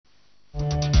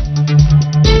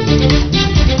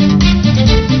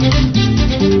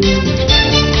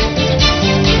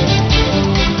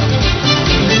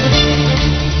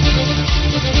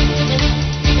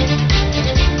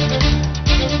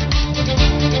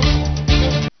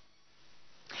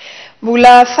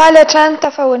Mbola faly hatrany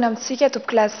tafahoana amintsika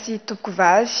tompo-kilasy tompoko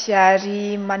vavy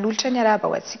ary manolotra ny arahaba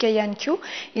ho antsika ihany koa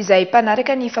izay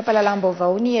mpanaraka ny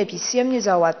fampahalalam-baovao ny Ibc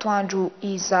amin'izao atoandro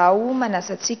izao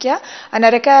manasa antsika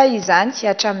anaraka izany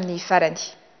hatramin'ny farany.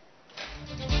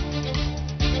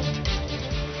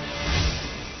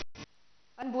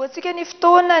 Anboantsika ny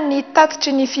fotoana ny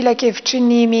tatitry ny filakevitry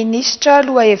ny minisitra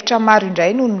lohahevitra maro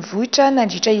indray no nivohitra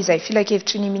nandritra izay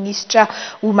filakevitry ny minisitra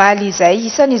omaly izay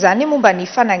isan'izany momba ny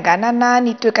fananganana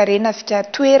ny toekarena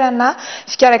toerana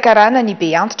fikarakarana ny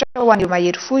be antitra ho an'ireo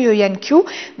mahery fo eo ihany koa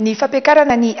ny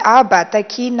fampiakarana ny aba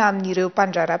takina amin'ireo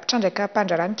mpitrandraka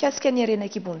mpandrarà mikasika ny arena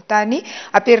kibon'tany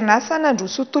aperinasa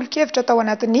nandroso tolo-kevitra tao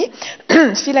anatin'ny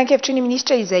filan-kevitry ny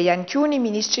minisitra izay ihany koa ny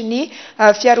ministry ny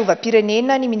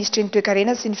fiarovam-pirenena ny ministry ny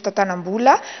toekarena sy ny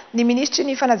fitatanam-bola ny ministry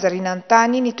ny fanajariana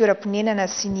tany ny toeram-ponenana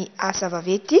sy ny asa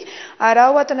vaventy ary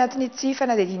ao ato anatin'ity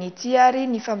fanadihadiana ity ary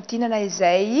ny famotinana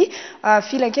izay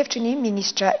filan-kevitry ny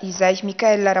ministra izay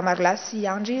Mikael Ramarla sy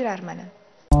Andry Rarmanan.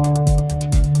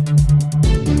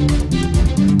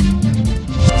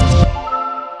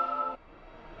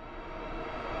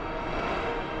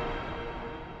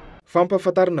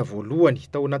 Fampahafantarana voalohany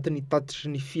tao anatin'ny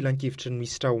tatitry ny filan-kevitry ny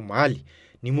minisitra omaly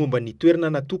ny momba ny toerana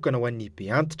natokana ho an'ny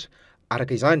be antitra.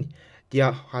 Araka izany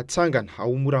dia hatsangana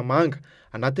ao Moramanga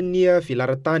anatin'ny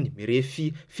velaran-tany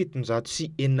mirefy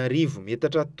 709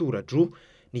 metatra tora-droa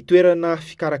ny toerana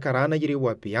fikarakarana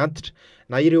ireo be antitra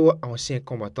na ireo ancien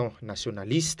combattant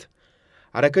nationaliste.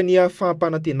 Araka ny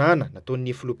fampanantenana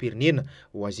nataon'ny filoham-pirenena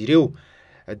ho azy ireo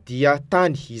dia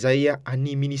tany izay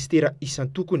any ministera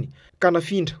isan-tokony ka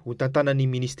nafindra ho tantanan'ny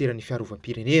ministera ny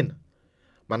fiarovam-pirenena.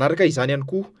 Manaraka izany ihany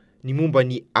koa ny momba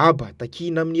ny aba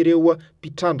takina amin'ireo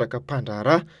mpitrandraka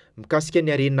mpandraharaha mikasika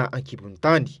ny arena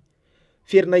ankibon'tany.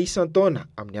 Ferina isan-taona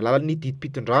amin'ny alalan'ny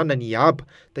didim-pitondrana ny aba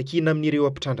takina amin'ireo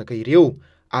mpitrandraka ireo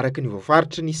araka ny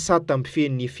voafaritry ny sata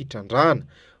ambifen'ny fitrandrahana,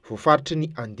 voafaritry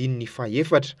ny andininy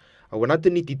faefatra ao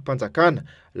anatin'ny didim-panjakana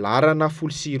laharana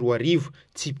 12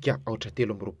 tsipika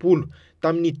 320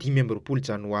 tamin'ny 5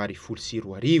 janoary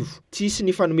 12. Tsisy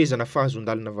ny fanomezana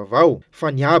fahazondalana vaovao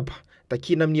fa ny aba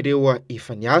takina amin'ireo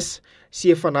efa niasa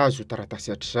sy efa nahazo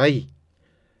taratasy hatr'izay.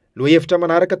 Lohahevitra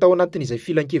manaraka tao anatin'izay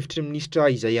filan-kevitry minisitra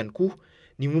izay ihany koa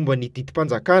ny momba ny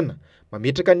didim-panjakana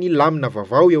mametraka ny lamina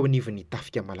vaovao eo anivon'ny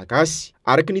tafika malagasy.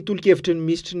 Araka ny tolo-kevitry ny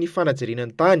ministry ny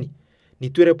fanajariana tany, ny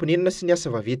toeram-ponenana sy ny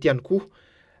asa vaventy ihany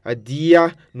koa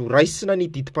dia noraisina ny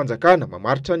didim-panjakana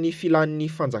mamaritra ny filan'ny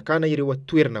fanjakana ireo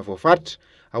toerana voafaritra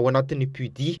ao anatin'ny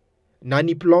PUD na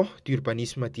ny plan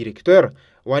d'urbanisme directeur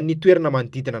ho an'ny toerana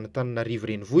manodidina Antananarivo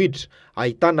renivohitra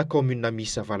ahitana commune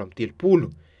miisa 730.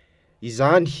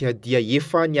 Izany dia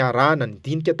efa niarahana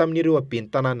nidinika tamin'ireo ben'ny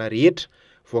tanàna rehetra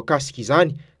voakasika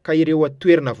izany ka ireo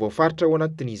toerana voafaritra ao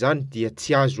anatin'izany dia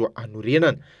tsy azo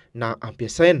anorenana na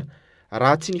ampiasaina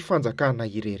raha tsy ny fanjakana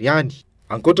irery ihany.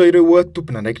 Ankoatra ireo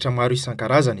tompon'andraikitra maro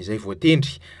isan-karazany izay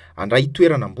voatendry andray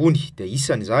toerana ambony dia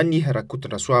isan'izany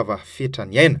Rakotondrasoava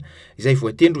Fetraniaina izay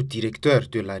voatendry directeur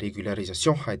de la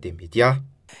régularisation des médias.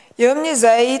 Eo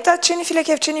amin'izay tatitry ny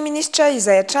filakevitry ny minisitra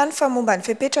izay hatrany fa momba ny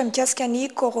fepetra mikasika ny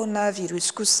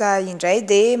coronavirus kosa indray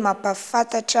dia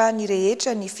mampafantatra ny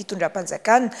rehetra ny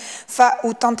fitondram-panjakana fa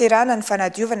ho tanterana ny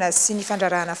fanadiovana sy ny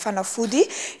fandrarahana fanafody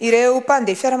ireo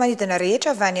mpandeha fiaramanidina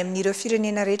rehetra avy any amin'ireo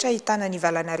firenena rehetra ahitana ny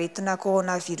valana aretina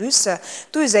coronavirus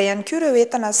toy izay ihany koa ireo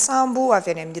entana sambo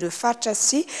avy any amin'ireo faritra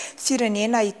sy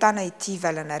firenena ahitana ity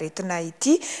valana aretina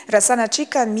ity raha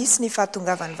sanatrika misy ny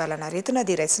fahatongavan'ny valana aretina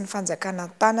dia raisin'ny fanjakana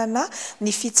tanana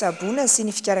ny fitsaboana sy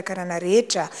ny fikarakarana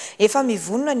rehetra. Efa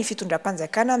mivonona ny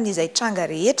fitondram-panjakana amin'izay tranga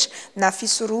rehetra na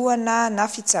fisorohana na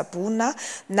fitsaboana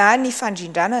na ny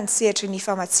fandrindrana ny sehatry ny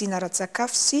famatsiana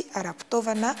ara-tsakafo sy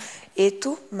ara-pitaovana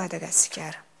eto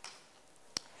Madagasikara.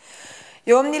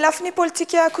 Eo amin'ny lafiny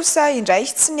politika kosa indray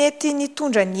tsy nety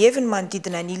nitondra ny heviny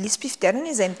manodidina ny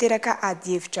lisam-pifidianana izay miteraka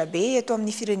ady hevitra be eto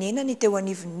amin'ny firenena ny teo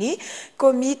anivon'ny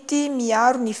komity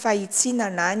miaro ny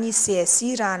fahitsinana ny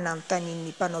CSI raha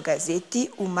nanontanian'ny mpanao gazety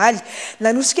omaly.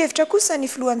 Nanosika hevitra kosa ny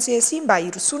filohan'ny CSI mba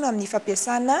hirosoana amin'ny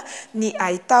fampiasana ny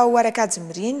ahitao arakajy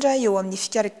mirindra eo amin'ny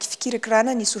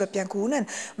fikirakirana ny soram-piankohonana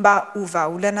mba ho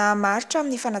vahaolana maritra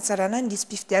amin'ny fanatsarana ny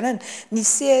lisam-pifidianana. Ny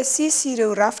CSI sy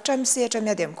ireo rafitra misehatra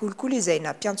miady amin'ny kolikoly izay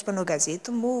na mpiantso mpanao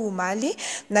gazety mo omaly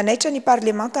nanaitra ny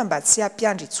parlemanta mba tsy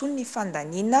hampiandry intsony ny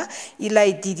fandaniana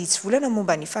ilay didy tsy volana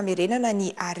momba ny famerenana ny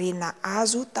arena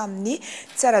azo tamin'ny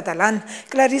tsy ara-dalàna.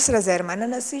 Clarisse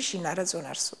Razermanana sy Ginara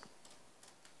Zonarso.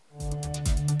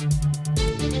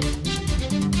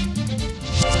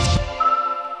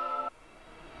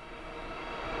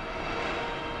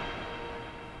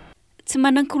 Tsy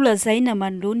manankolazaina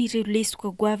manoloana ireo lesoka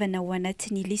goavana ao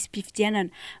anatin'ny lisam-pifidianana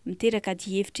miteraka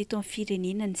hevitra eto amin'ny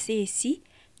firenena ny CSI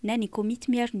na ny komity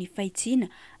miaro ny fahitsiana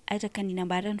araka ny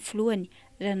nambarany filohany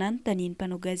raha nanontany ny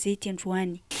mpanao gazety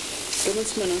androany. Tena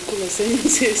tsy manankolazaina ny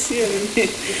CSI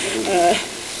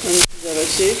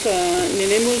zavatra fa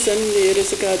nenay moa zany le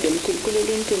resaka ady amin'ny kolokolo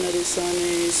aloha no tena resahana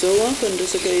izao fa ny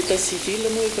resaka état civil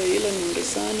moa efa ela no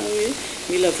resahana hoe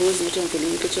mila vozona hatramin'ny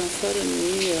voalohany ka hatramin'ny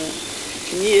farany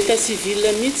ny état civil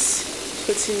mihitsy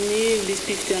fa tsy ny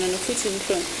lisam-pifidianana fotsiny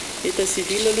fa état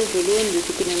civil aloha voalohany dia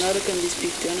tokony hanaraka ny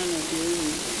lisam-pifidianana dia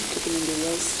tokony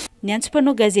handeha azy. Ny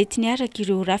antsom-panao gazety niaraka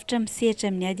ireo rafitra misehatra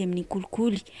amin'ny ady amin'ny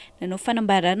kolikoly nanao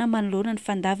fanambarana manoloana ny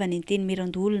fandavany ny teny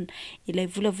merandolona ilay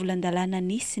volavolan-dalàna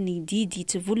nisy ny didy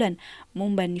tsy volana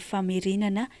momba ny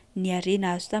famerenana ny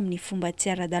arena azo tamin'ny fomba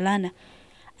tsy ara-dalàna.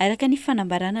 Araka ny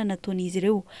fanambarana nataon'izy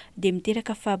ireo dia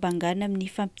miteraka fahabangana amin'ny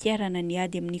fampiarana ny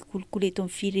ady amin'ny kolikoly eto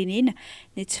amin'ny firenena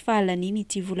ny tsy fahalaniny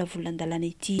ity volavolan-dalàna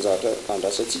ity. Zavatra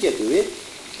andrasantsika dia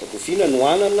hoe vofiana no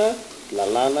anana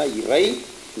lalàna iray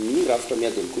ny rafitra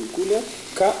miady amin'ny kolikoly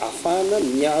ka afahana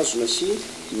miazona sy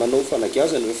manao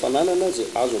fanakiazana ireo fananana izay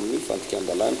azo amin'ny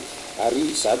fandikan-dalàna. Ary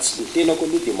za tsy nitenako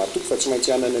aloha dia matoky fa tsy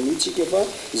maintsy anana an'itsika fa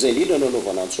izay indrindra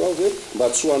nanaovana antso azy hoe mba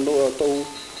tsy ho anao atao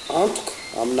antoka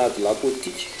amin'ny ady la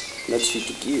politika na tsy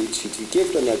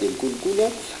vitivikevitra ny ady amin'ny kolikoly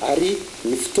ary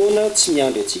ny fotoana tsy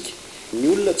miandry atsika, ny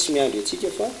olona tsy miandry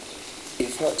atsika fa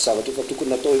efa zavatra efa tokony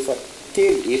natao efa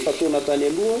telo efa taona tany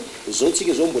aloha izao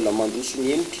tsika izao mbola mandroso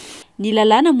mihemitra. Ny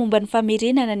lalàna momba ny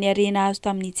famerenana ny arena azo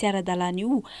tamin'ny tsy ara-dalàna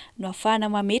io no ahafahana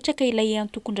mametraka ilay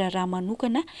antokon-draharaha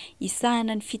manokana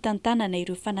isahana ny fitantanana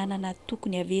ireo fananana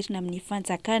tokony averina amin'ny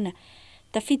fanjakana.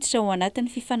 Tafiditra ao anatin'ny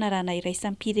fifanarahana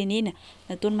iraisam-pirenena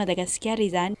nataon'i Madagasikara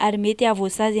izany ary mety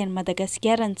ahavoasazy an'i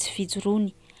Madagasikara ny tsy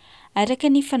fijoroany. Araka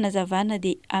ny fanazavana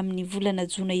dia amin'ny volana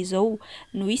Jona izao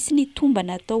no hisy ny tomba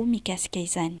natao mikasika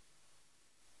izany.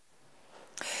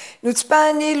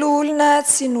 Notsipahany olona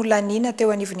tsy nolanina teo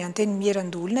anivon'ny anteny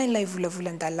mierandolona ilay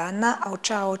volavolan-dalàna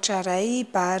aotra ray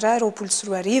bara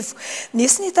 24.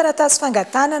 Nisy ny taratasy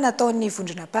fangatana nataon'ny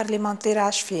vondrona parlementaire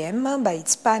HVM mba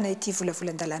hitsipahana ity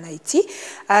volavolan-dalàna ity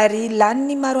ary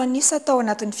laniny maro anisa tao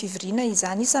anatin'ny fivoriana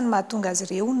izany isany mahatonga azy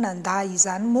ireo nandà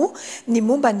izany moa ny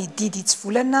momba ny didy tsy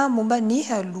volana momba ny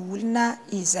olona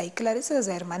izay. Clarissa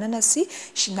Zayarmanana sy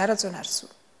Shinara Jonarso.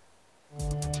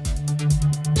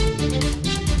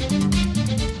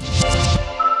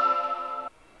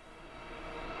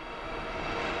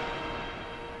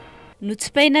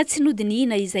 Notsipaina tsy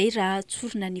nodinihina izay raha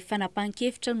atsorina ny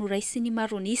fanapahan-kevitra no raisiny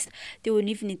maronista teo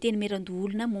anivon'ny teny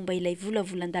merandolona momba ilay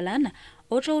volavolan-dalàna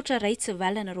ohatraohatra ray tsy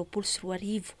valana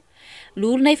 24.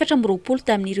 Lolona 420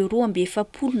 tamin'ireo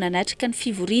 270 nanatrika ny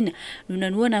fivoriana no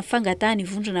nanoana ny fangatahany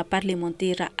vondrona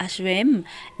parlementaire HVM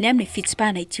ny amin'ny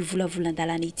fitsipahana ity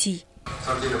volavolan-dalàna ity.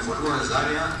 Fampiana voalohany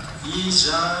zany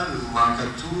iza no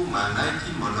mankato manaiky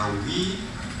manao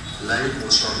ilay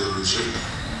motion de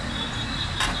rejet.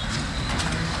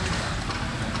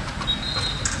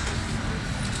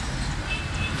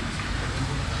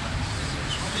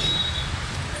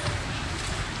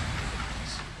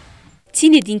 Tsy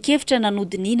nedinkevitra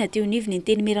nanodinina teo anivony ny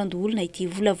teny merandolona ity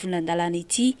volavolan-dalàna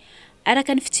ity.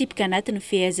 Araka ny fitsipika anatiny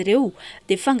fe azy ireo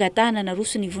dia fangatahana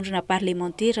naroso ny vondrona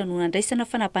parlementaire no nandraisana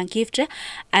fanapahan-kevitra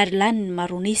ary laniny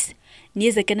maronisa.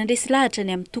 Niezaka nandresy lahatra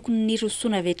ny amin'ny tokony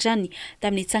nirosoana avy hatrany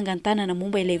tamin'ny tsangantanana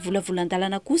momba ilay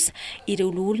volavolan-dalàna kosa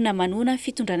ireo olona manoana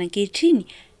fitondrana ankehitriny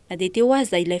na dia teo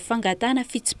aza ilay fangatahana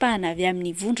fitsipahana avy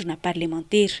amin'ny vondrona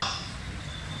parlementaire.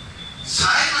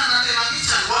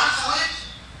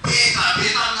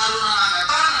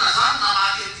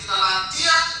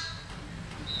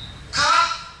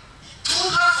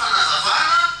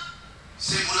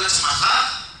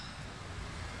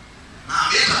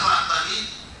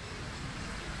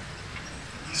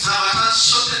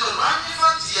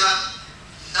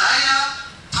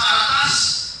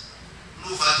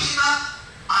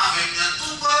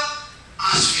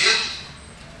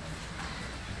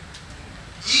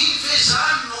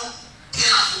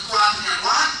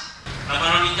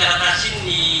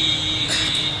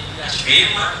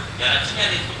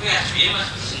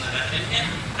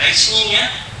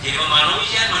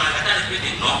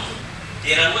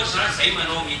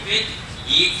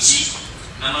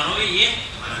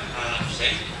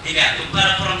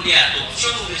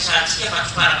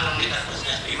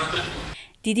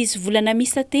 Didy sy volana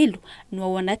misa telo no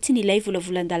ao anatin'ilay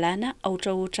volavolan-dalàna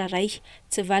aotraohatra ray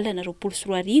tsy valana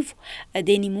 24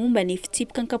 dia ny momba ny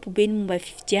fitsipika ankapobeny momba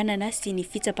fifidianana sy ny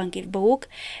fitsapan-kevi-bahoaka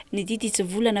ny didy tsy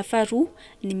volana faharoa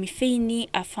ny mifehy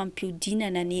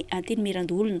afampiodinana ny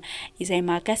antenimeran-dolona izay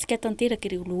mahakasika tanteraka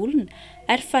ireo olona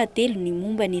ary fahatelo ny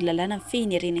momba ny lalàna mifehy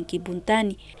ny arenan-kibony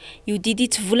tany. Io didy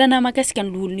tsy volana mahakasika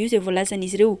ny olona io izay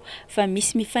voalazan'izy ireo fa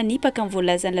misy mifanipaka amin'ny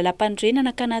voalazan'ny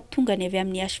lalam-pandrenana ka nahatonga ny avy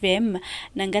amin'ny HVM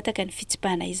nangataka ny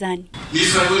fitsipahana izany.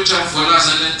 Mifanohitra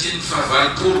voalazany anteny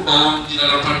fahavalopolo ao amin'ny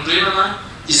lalam-pandrenana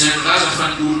izay milaza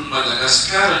fa ny olona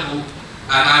Madagasikara no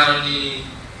anaran'ny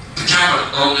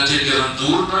mpikambana ao amin'ny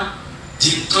antenimeran-dolona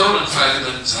 10 taona ny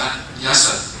faharetan'izany ny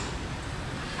asany.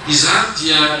 Izany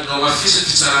dia no afisany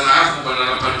fitsarana avy momba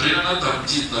lalam-pandrenana tamin'ny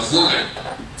didina voakany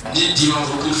ny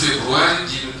 15 févroary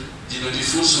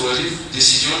 2015,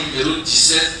 décision numéro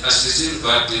 17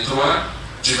 HCC/23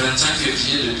 du 25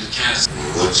 février 2015.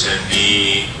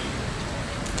 Ohatrany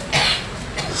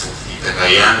vovitaka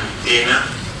ihany tena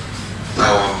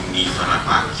tao amin'ny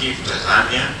fanapahan-kevitra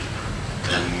zany a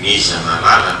nomezana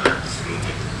lalana filoha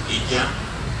republika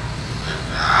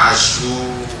azo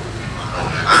manao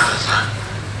lalàna zany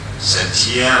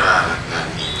satria raha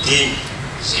ny teny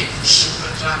izay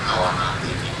vosoratra ao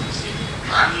anatin'ny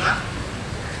valina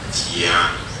dia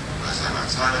mazava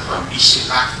tsara fa misy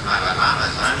lafina lalàna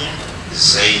zany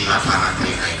izay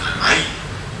nampanantenaina anay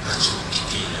ka tsy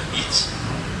hokitena mihitsy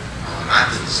ao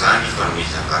anatin'izany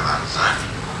fanomezan-lalàna zany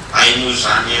hainao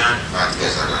zany a nivadika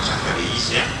zalantrafa le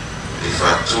izy a rehefa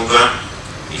tonga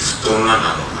ny fotoana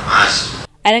nanaovana azy.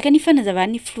 Araka ny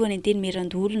fanazavan'ny filohan'ny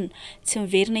antenimeran-dolona tsy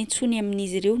miverina intsony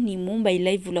amin'izy ireo ny momba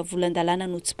ilay volavolan-dalàna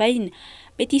notsipahina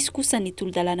mety hisy kosa ny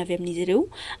tolo-dalàna avy amin'izy ireo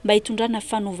mba hitondrana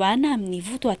fanovana amin'ny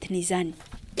votoatin'izany.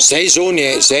 Zay zao ny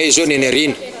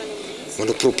anarina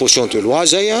manao proposition de loi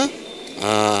zay a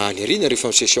anarina rehefa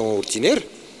amin'ny session ordinaire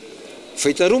fa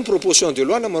hitanareo ny proposition de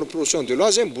loi na manao proposition de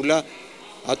loi zay mbola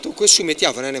ataoko hoe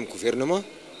sometiavana any amin'ny gouvernement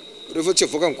rehefa tsy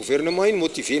avoaka amin'ny gouvernement iny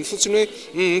motiveny fotsiny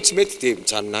hoe tsy mety dia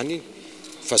mijanona any iny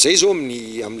fa zay zao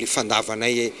amin'ny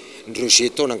fandavanay ny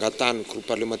rejet tao nangatan'ny groupe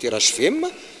parlementaire HVM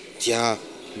dia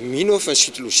mino fa ny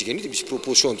suite logique any dia misy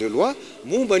proposition de loi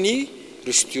momba ny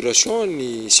restructuration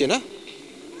ny Sénat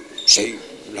zay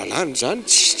lalàna zany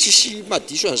tsisy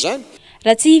madiso an'izany.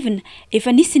 Raha tsy ivina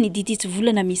efa nisy ny didy tsy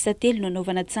volana miisa telo no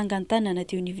anaovana tsangan-tanana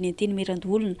teo anivon'ny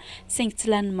antenimeran-dolona saingy tsy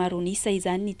lany maronisa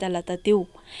izany ny talata teo.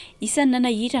 Isan'ny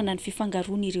nanahirana ny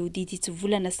fifangaroana ireo didy tsy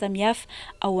volana samihafa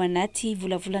ao anaty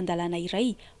volavolan-dalàna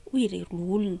iray hoy ireo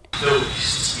olona.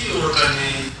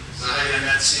 Ohatrany zahay any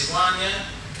Antsemoany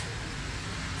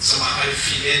tsy mahay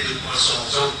filet de poisson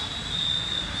zao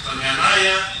fa ny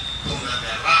anay tonga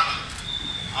miaraka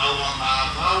ao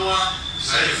ambavao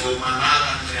zay vao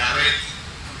manarany le arety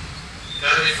ka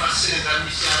rehefa sendra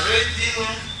misy arety ino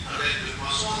arety de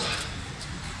poisson zay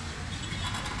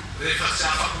rehefa tsy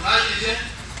afakinay izy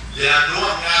dia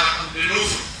aloha miaraka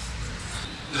mbenofo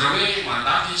raha hoe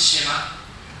mandamy Sénat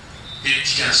dia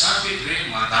dikan'izany hoe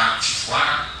mandamy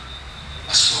fivoarana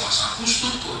asikomasany koso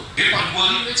tompoko be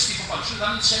mpanomboana iny hoe tsy tifampadroso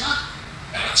zany ny Sénat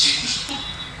raha tsy koso tompoko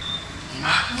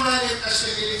makoa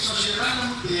retasika élection générale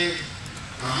moa dia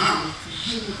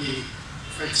ino dia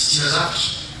fahitsitsiana zavatra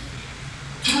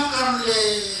tonga am'le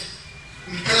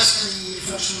mikasika ny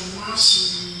fonctionnement sy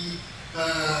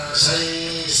zay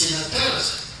sénateur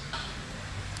zay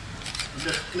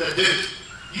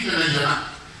ino nanirana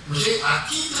hoe à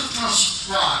titre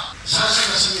transitoire za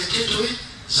saka sameketo hoe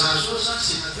za zao zany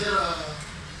sénateur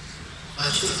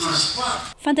à titre transitoire.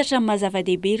 Fantatra amin'ny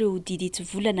mazava-dehibe ireo didy tsy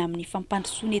volana amin'ny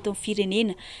fampandrosoana eto amin'ny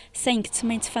firenena saingy tsy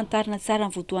maintsy fantarina tsara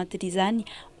ny votoantiny izany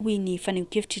hoy ny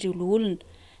faneho-kevitra ireo olona.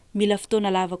 Mila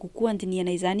fotoana lava kokoa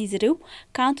andinihana izany izy ireo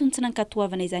ka antony tsy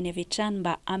nankatoavana izany avy hatrany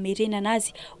mba hamerenana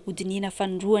azy ho dinihana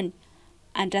fanondroany.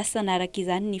 Andrasana araka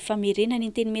izany ny famerenany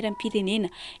antenimeram-pirenena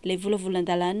ilay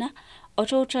volavolan-dalàna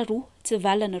ohatraohatra roa tsy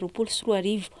valana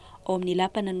 24 ao amin'ny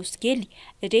lapana nosikely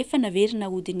rehefa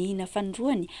naverina ho dinihana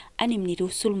fanondroany any amin'ireo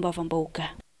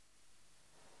solombavam-bahoaka.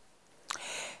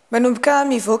 Manomboka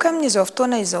mivoaka amin'izao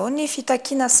fotoana izao ny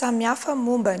fitakiana samihafa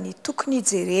momba ny tokony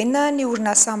jerena ny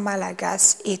orinasa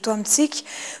malagasy eto amintsika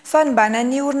fa nibana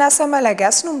ny orinasa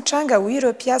malagasy no mitranga hoy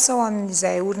ireo mpiasa ao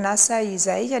amin'izay orinasa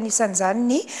izay anisan'izany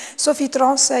ny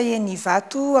Sofitrans eny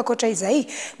Vato. Akoatra izay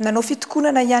nanao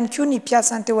fitokonana ihany koa ny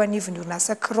mpiasa teo anivon'ny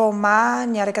orinasa Kroma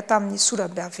niaraka tamin'ny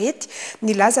Sorabavety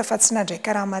nilaza fa tsy nandray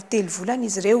karama 3 volana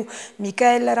izy ireo.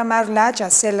 Mikael Ramarolaja,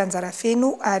 Sel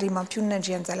Anjarafeno ary Mampionina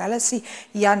Andrianjalala sy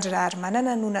Andra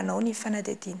manana no nanao ny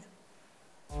fanadihadiana.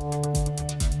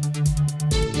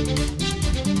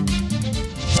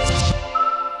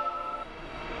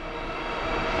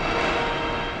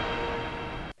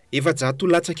 Efa-jato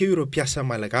latsaka eo ireo mpiasa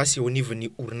malagasy eo anivon'ny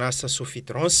orinasa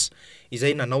Sofitrans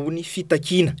izay nanao ny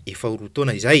fitakiana efa roa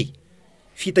taona izay.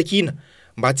 Fitakiana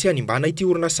mba tsy hanimbana ity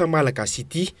orinasa malagasy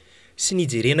ity sy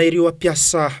nijerena ireo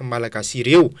mpiasa malagasy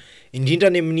ireo, indrindra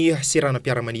any amin'ny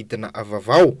seranam-piaramanidina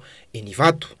vaovao eny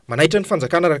Ivato. Manaitra ny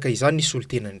fanjakana araka izany ny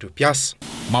solotenan'ireo mpiasa.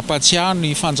 Mampatsiahy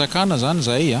ny fanjakana zany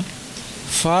zahay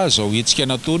fa zao hetsika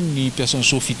nataony ny mpiasan'ny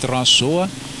Sofitrans zao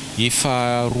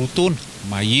efa roa taona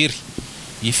mahery.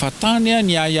 Efa tany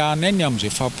ny ayahanay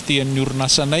amin'izay fampitehan'ny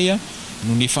orinasanay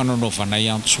no ny fananaovanay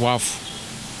antsoavo.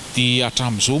 Dia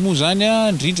hatramin'izao moa zany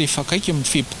indrindra efa akaiky amin'ny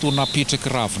fehim-potoana apetraky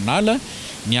ravinala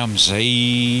ny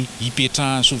amin'izay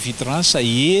hipetrahan'ny Sofitrans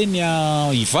eny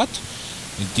Ivato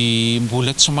dia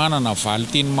mbola tsy manana valy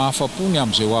teny mahafapo ny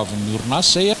amin'izay ho avin'ny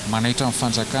orinasa zay. Manaitra amin'ny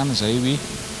fanjakana zay hoe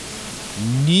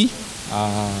ny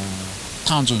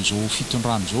tanjon'izao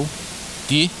fitondran'izao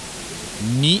dia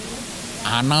ny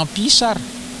anampy sara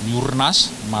ny orinasa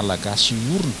malagasy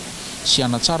iorina sy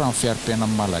anatsara amin'ny fiarim-piaina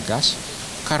amin'ny malagasy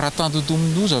ka raha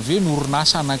tantotomin-doza ave ny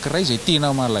orinasa anankiray izay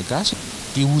tena malagasy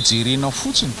dia hojerena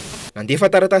fotsiny. Nandefa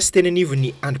taratasy teny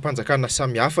anivon'ny andrim-panjakana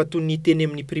samihafa toy ny teny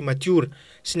amin'ny primatiora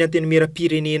sy ny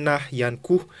antenimieram-pirenena ihany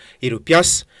koa ireo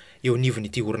mpiasa eo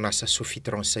anivon'ity orinasa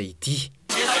Sofitrans ity.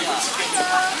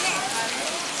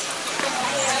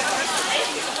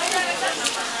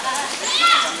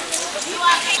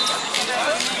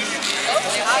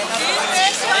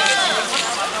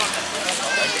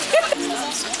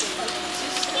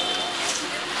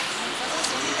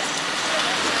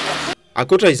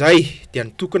 Akoatra izay dia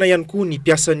nitokana ihany koa ny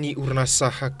mpiasan'ny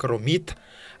orinasa Kromita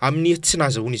amin'ny tsy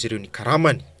nahazahoana izy ireo ny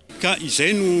karamany. Ka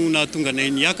izay no nahatonga nay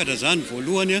niakatra zany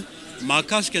voalohany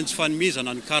mahakasika ny tsy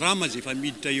fanomezana ny karama izay efa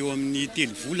miditra eo amin'ny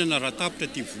 3 volana raha tapitra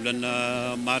ty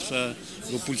volana marsa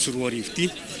 24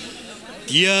 ity.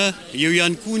 Dia eo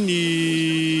ihany koa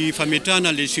ny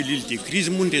fametrahana le cellule de crise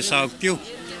moa ny resahako teo.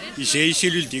 Izay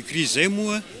cellule de crise zay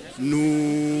moa no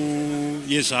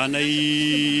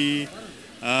ezanay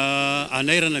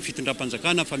anairana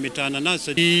fitondram-panjakana fametrahana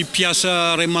anazy. Ny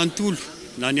mpiasa ray manontolo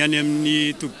na ny any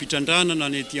amin'ny tobi-pitrandrana na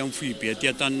ny aty amin'ny Ibc aty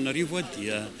Antananarivo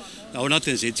dia ao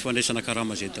anatin'izay tsy fandraisana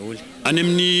karama zay daholo. Any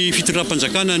amin'ny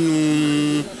fitondram-panjakana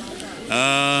no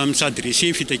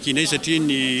misadrese fitakianay satria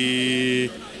ny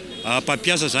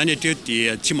mpampiasa zany atreo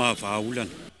dia tsy mahavaha olana.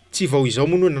 Tsy vao izao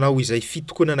moa no nanao izay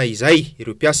fitokonana izay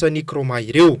ireo mpiasan'ny Kroma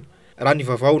ireo. Raha ny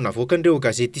vaovao navoakan'ireo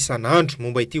gazety isan'andro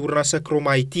momba ity orinasa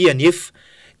Kroma ity anefa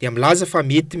dia milaza fa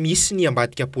mety misy ny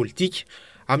ambadika politika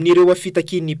amin'ireo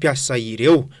fitakian'ny mpiasa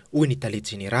ireo, hoy ny tale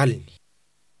generaliny.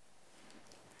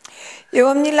 Eo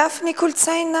amin'ny lafiny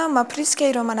kolotsaina mampirisika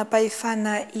ireo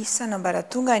manam-pahefana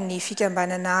isan'ambaratonga ny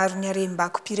fikambanana aro ny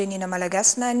harem-bako-pirenena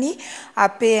malagasy na ny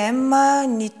APM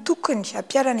ny tokony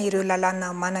ampiarana ireo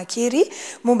lalàna manan-kery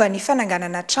momba ny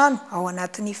fananganana trano ao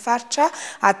anatin'ny faritra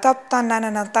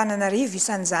atapo-tanànana Antananarivo,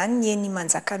 isan'izany ny eny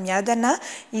Manjakamiadana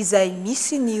izay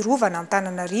misy ny rovana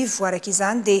Antananarivo. Araka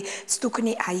izany dia tsy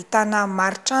tokony ahitana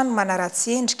mari-trano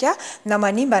manaratsy endrika na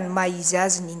manimba ny maha-izy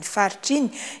azy ny faritra iny.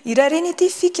 Irareny ity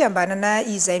fikambanana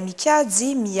izay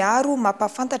mikajy miaro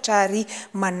mampafantatra ary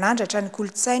manandratra ny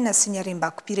kolotsaina sy ny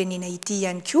harem-bako-pirenena ity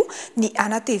ihany koa ny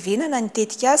anatevenana ny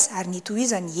tetikasa ary ny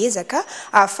tohizany ezaka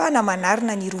ahafahana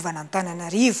manarina ny rovana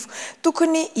Antananarivo.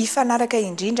 Tokony ifanaraka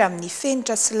indrindra amin'ny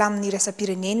fenitra silamin'ny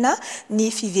iraisam-pirenena ny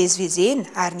fivezivezena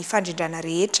ary ny fandrindrana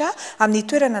rehetra amin'ny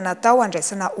toerana natao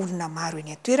andraisana olona maro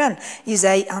eny atoerana,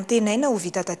 izay antenaina ho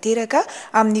vita tanteraka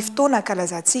amin'ny fotoana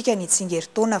kalazantsika ny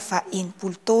tsingeritaona fa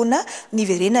 80 taona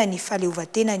niverena ny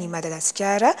faleovatena ny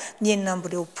Madagasikara ny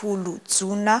 20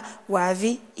 Jona ho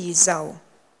avy izao.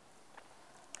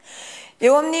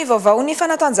 Eo amin'ny vaovaony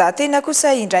fanatanjahantena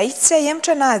kosa indray tsy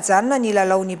ahemtra na hajanona ny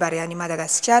lalaon'ny Barea-ny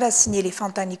Madagasikara sy ny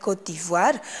Elefantany Côte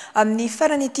d'Ivoire amin'ny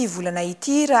farany ity volana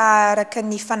ity raha araka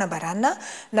ny fanambarana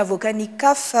navoaka ny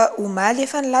CAF omaly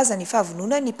efa nilaza ny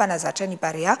fahavonona ny mpanazatra ny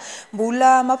Barea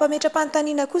mbola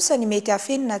mampametra-panontaniana kosa ny mety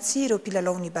hafenina tsy ireo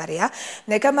mpilalao ny Barea.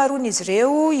 Ny ankamaroan'izy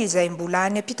ireo izay mbola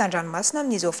any ampitan-dranomasina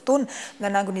amin'izao fotoana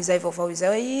nanangon'izay vaovao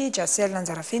izay Jasel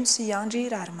Nanjarafeno sy Andry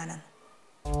Rarimanana.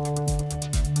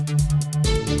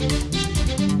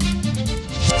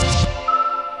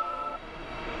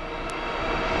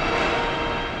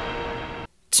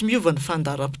 Tsy miova ny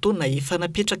fandaharam-potoana efa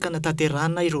napetraka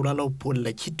natanterahana ireo lalao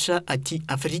baolina kitra aty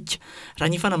Afrika raha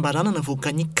ny fanambarana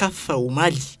navoaka ny CAF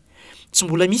omaly. Tsy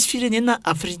mbola misy firenena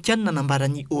afrikana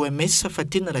nanambarany OMS fa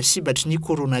tena rasibatry ny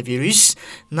coronavirus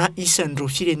na isan'ireo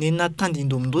firenena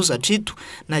tandindomindoza hatreto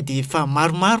na dia efa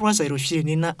maromaro aza ireo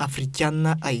firenena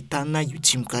afrikana ahitana io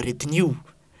tsimoka aretina io.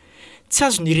 Tsy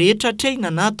azo ny rehetra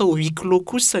trehina na atao huis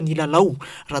kosa ny lalao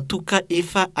raha toa ka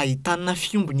efa ahitana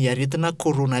fiombony aretina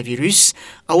coronavirus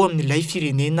ao amin'ilay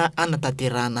firenena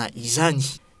anatanterahana izany.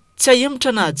 Tsy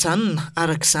ahemitra na hajanona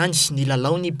arak'izany ny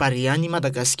lalaon'ny Barea-ny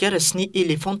Madagasikara sy ny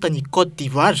Elefanta ny Côte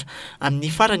d'Ivoire amin'ny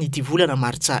farany ity volana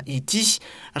Martsa ity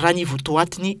raha ny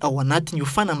votoatiny ao anatiny io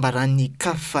fanambaran'ny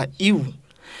CAF io.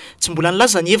 Tsy mbola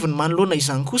nilaza ny heviny manoloana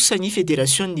izany kosa ny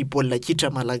Federasion'ny Baolina Kitra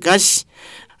Malagasy.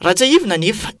 Rajaivina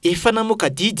nefa efa namoaka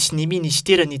didy ny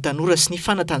Ministeran'ny Tanora sy ny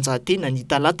Fanatanjahantena ny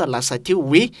talata lasa teo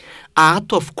hoe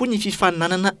ahato avokoa ny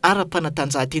fifaninanana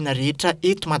ara-panatanjahantena rehetra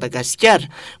eto Madagasikara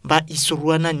mba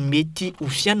hisorohana ny mety ho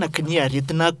fianaky ny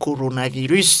aretina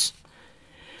coronavirus.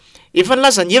 Efa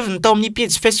nilaza ny heviny tao amin'ny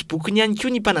pejy Facebook ny ihany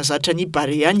koa ny mpanazatra ny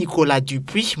Barea Nicolas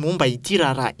Dupuis momba ity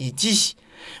raharaha ity.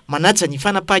 Manaja ny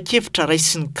fanapahan-kevitra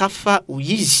raisin'ny CAF ho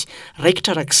izy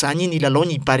raikitra arak'izany ny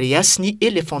lalaon'ny Barea sy ny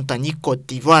Elefanta ny Côte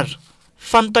d'Ivoire.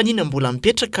 Fanontaniana mbola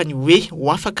mipetraka ny hoe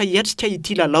ho afaka hiatrika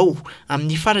ity lalao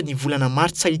amin'ny farany volana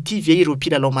Martsa ity ve ireo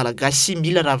mpilalao malagasy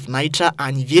mila ravinahitra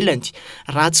any ivelany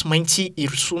raha tsy maintsy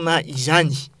irosoana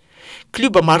izany.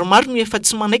 Kluba maromaro no efa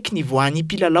tsy manaiky ny voan'ny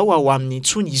mpilalao ao amin'ny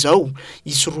ntsony izao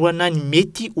hisorohana ny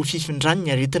mety ho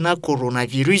fifindran'ny aretina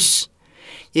coronavirus.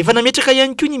 Efa nametraka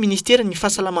ihany koa ny Ministeran'ny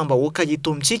Fahasalamam-bahoaka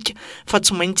eto amintsika fa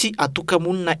tsy maintsy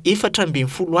atoka-monina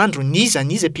 14 andro niza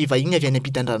mpivahiny avy any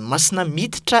ampitan-dranomasina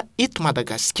miditra eto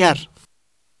Madagasikara.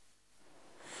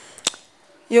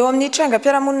 Eo amin'ny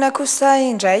trangam-piarahamonina kosa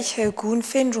indray gony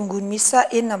fendrongony misa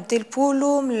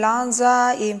 430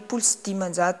 milanja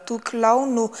 75 kilao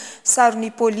no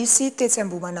saron'ny polisy tetsy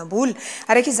Ambohimanambola.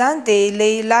 Araka izany dia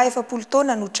lehilahy 70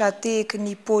 taona no trateky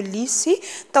ny polisy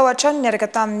tao an-trano niaraka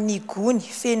tamin'ny gony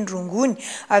fendrongony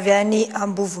avy any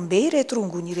Ambovombe ireto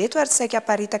rongony ireto ary saika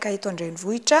aparitaka eto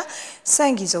Andrenivohitra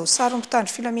saingy izao saron'ny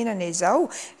mpitandro filamenana izao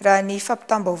raha ny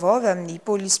fampitam-baovao avy amin'ny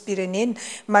polisy pirenena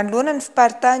manoloana ny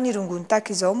fiparitahan'ny rongony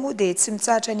tahaka izao moa dia tsy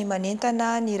mitsahatra ny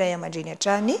manentana ny ray aman-dreny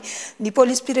hatrany ny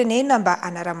polisy pirenena mba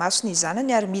anara-maso ny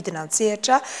zanany ary midina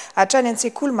an-tsehatra hatrany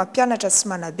an-tsekoly mampianatra sy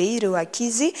manabe ireo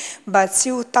ankizy mba tsy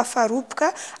ho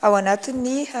tafaropoka ao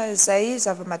anatin'ny izay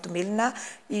zava-mahadomelina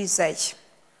izay.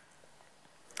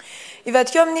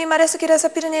 Ivadika amin'ny maresaka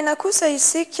iraisam-pirenena kosa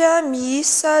isika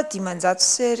miisa 500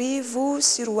 sy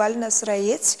 4 alina sy 1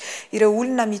 hetsy ireo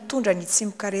olona mitondra ny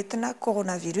tsimbokaretina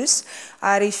coronavirus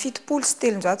ary 70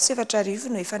 sy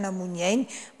 307 no efa namony ainy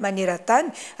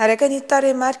maneran-tany araka ny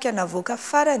taremarika navoaka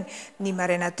farany ny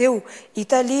maraina teo.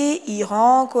 Italia,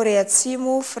 Iran, Korea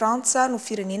Atsimo, Frantsa no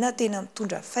firenena tena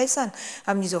mitondra faisana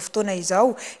amin'izao fotoana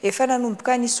izao. Efa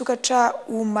nanomboka ny sokatra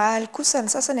omaly kosa ny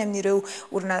sasany amin'ireo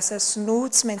orinasa sinoa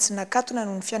tsy maintsy katona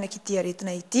noho ny fianaka ity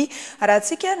aretina ity raha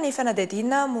antsika ny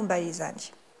fanadadiana momba izany.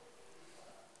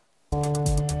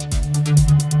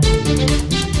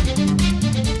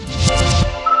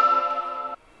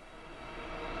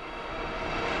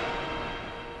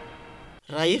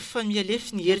 Raha efa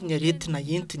mialefy ny herin'ny aretina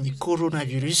entin'ny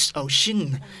coronavirus ao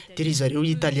Chine dia ry zareo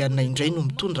italiana indray no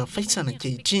mitondra faisana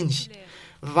ankehitriny.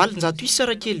 Valonjato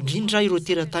isara kely indrindra ireo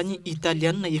teratany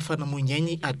italiana efa namoy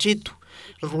ainy hatreto.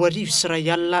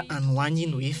 2,1 anoany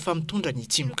no efa mitondra ny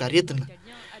tsimbokaretina.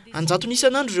 Anjatony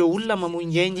isan'andro ireo olona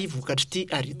mamoy ainy vokatra ity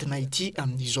aretina ity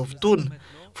amin'izao fotoana.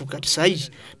 Vokatra izay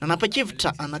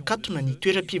nanapa-kevitra anakatona ny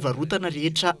toeram-pivarotana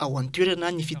rehetra ao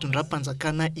an-toerana ny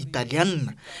fitondram-panjakana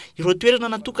italiana. Ireo toerana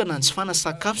natokana ny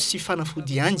fanasakafo sy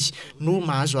fanafody ihany no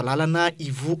mahazo alalana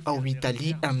ivo ao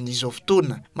Italia amin'izao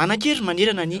fotoana. Manan-kery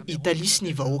manerana ny Italia sy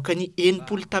ny vahoakany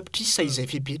 80 tapitrisa izay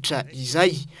fepetra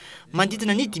izay.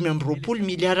 Mandidina ny 520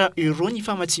 miliara euro ny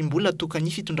famatsim-bola tokany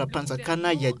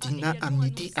fitondram-panjakana iadina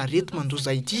amin'ity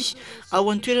areti-mandroza ity ao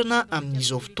an-toerana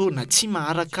amin'izao fotoana tsy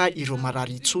maharaka ireo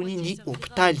marary intsony ny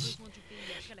hopitaly.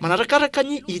 Manarakaraka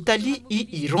ny Italia i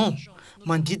Iran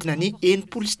mandidina ny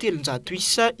 700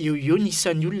 isa eo ny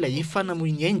isan'ny olona efa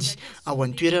namoy ainy ao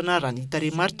an-toerana raha ny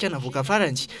taremarika navoaka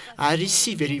farany ary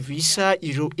 7 isa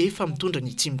ireo efa mitondra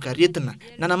ny tsimbokaretina.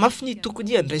 Nanamafy ny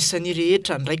tokony andraisan'ny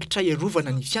rehetra andraikitra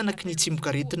iarovana ny fianaky ny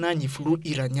tsimbokaretina ny filoha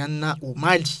iraniana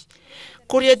omaly.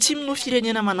 Korea Atsimo no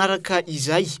firenena manaraka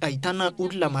izay ahitana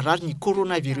olona marary ny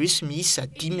coronavirus miisa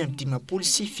 5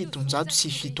 sy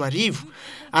 707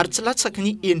 ary tsy latsaky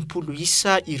ny 80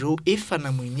 isa ireo efa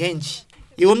namoy ainy.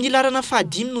 Eo amin'ny larana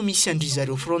fahadimy no misy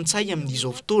andrizareo Frantsay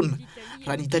amin'izao fotoana.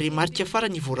 Raha ny taremarika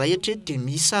farany voarahatra dia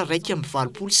miisa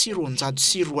 1,20 sy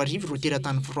 202 ireo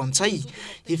teratany Frantsay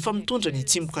efa mitondra ny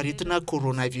tsimbokaretina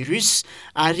coronavirus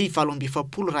ary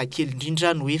 770 raha kely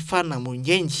indrindra no efa namoy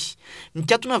ainy.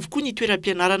 Mikatona avokoa ny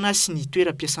toeram-pianarana sy ny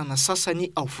toeram-piasana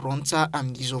sasany ao Frantsa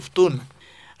amin'izao fotoana.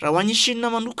 Raha ho an'ny Chine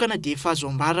manokana dia efa azo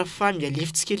ambara fa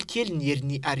mialefy tsikelikely ny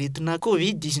herin'ny aretina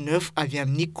Covid-19 avy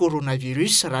amin'ny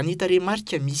coronavirus raha ny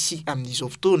tarehimarika misy amin'izao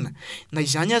fotoana. Na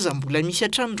izany aza mbola misy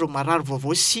hatrany ireo marary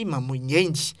vaovao sy mamoy ny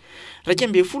ainy.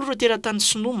 12 ireo teratany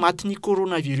sinoa maty ny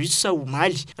coronavirus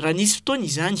omaly. Raha nisy fotoana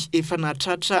izany efa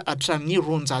nahatratra hatramin'ny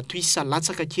 200 isa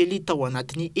latsaka kely tao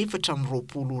anatiny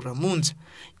 420 ora monja.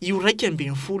 Io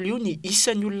 12 io ny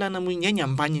isan'ny olona namoy ny ainy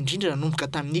ambany indrindra nanomboka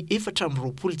tamin'ny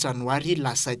 420 janoary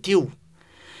lasa teo.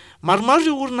 Maromaro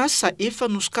ireo orinasa efa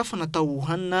nosokafana tao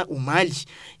Wuhan omaly,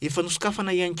 efa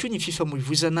nosokafana ihany koa ny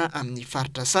fifamoivoizana amin'ny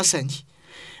faritra sasany.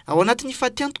 Ao anatin'ny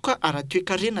fatiantoka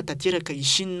ara-toekarena tanteraka i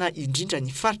Chine indrindra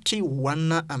ny faritry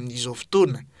Wuhan amin'izao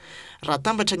fotoana. Raha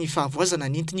tambatra ny fahavoazana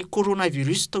nentin'ny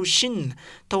coronavirus tao Chine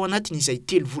tao anatin'izay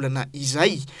 3 volana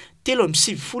izay,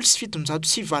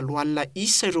 777 alina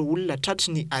isa ireo olona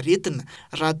tratry ny aretina,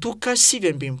 raha toka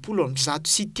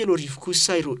 723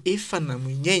 kosa ireo efa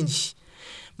namoy ny ainy.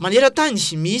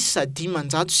 Maneran-tany misy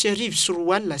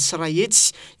 504 alina sy ray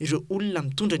hetsy ireo olona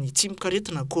mitondra ny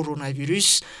tsimok'aretina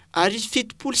coronavirus ary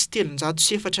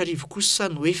 704 kosa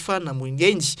no efa namoy ny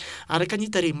ainy araka ny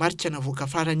tarehimarika navoaka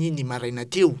farany ny maraina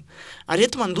teo.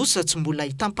 Areto mandosa tsy mbola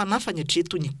hitampanafa ny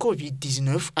hatreto ny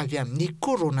Covid-19 avy amin'ny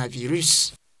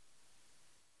coronavirus.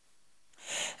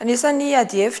 Anisan'ny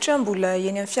adihevitra mbola eny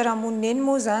amin'ny fiarahamonina eny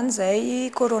moa zany izay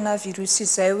coronavirus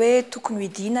izay hoe tokony ho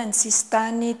idina ny sisy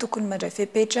tany, tokony mandray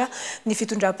fepetra ny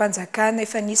fitondram-panjakana.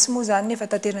 Efa nisy moa zany efa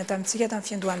tanterina tamintsika tamin'ny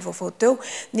fiandohany vaovao teo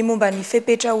ny momba ny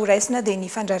fepetra ho raisina dia ny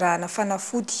fandrarahana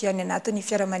fanafody any anatin'ny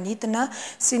fiaramanidina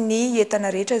sy ny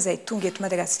entana rehetra izay tonga eto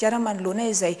Madagasikara manoloana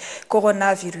izay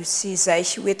coronavirus izay.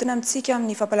 Hoentina amintsika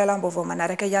amin'ny fampahalalam-baovao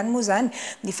manaraka ihany moa zany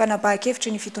ny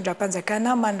fanapahan-kevitry ny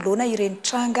fitondram-panjakana manoloana ireny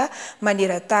tranga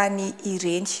maneran-tany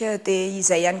ireny. Dia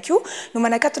izay ihany koa no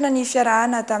manakatona ny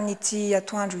fiarahana tamin'ity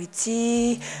atoandro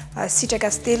ity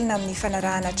sitraka stelina amin'ny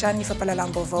fanarahana trano ny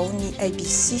fampahalalam-baovao ny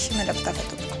Ibc mandrapitafa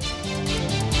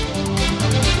tompoko.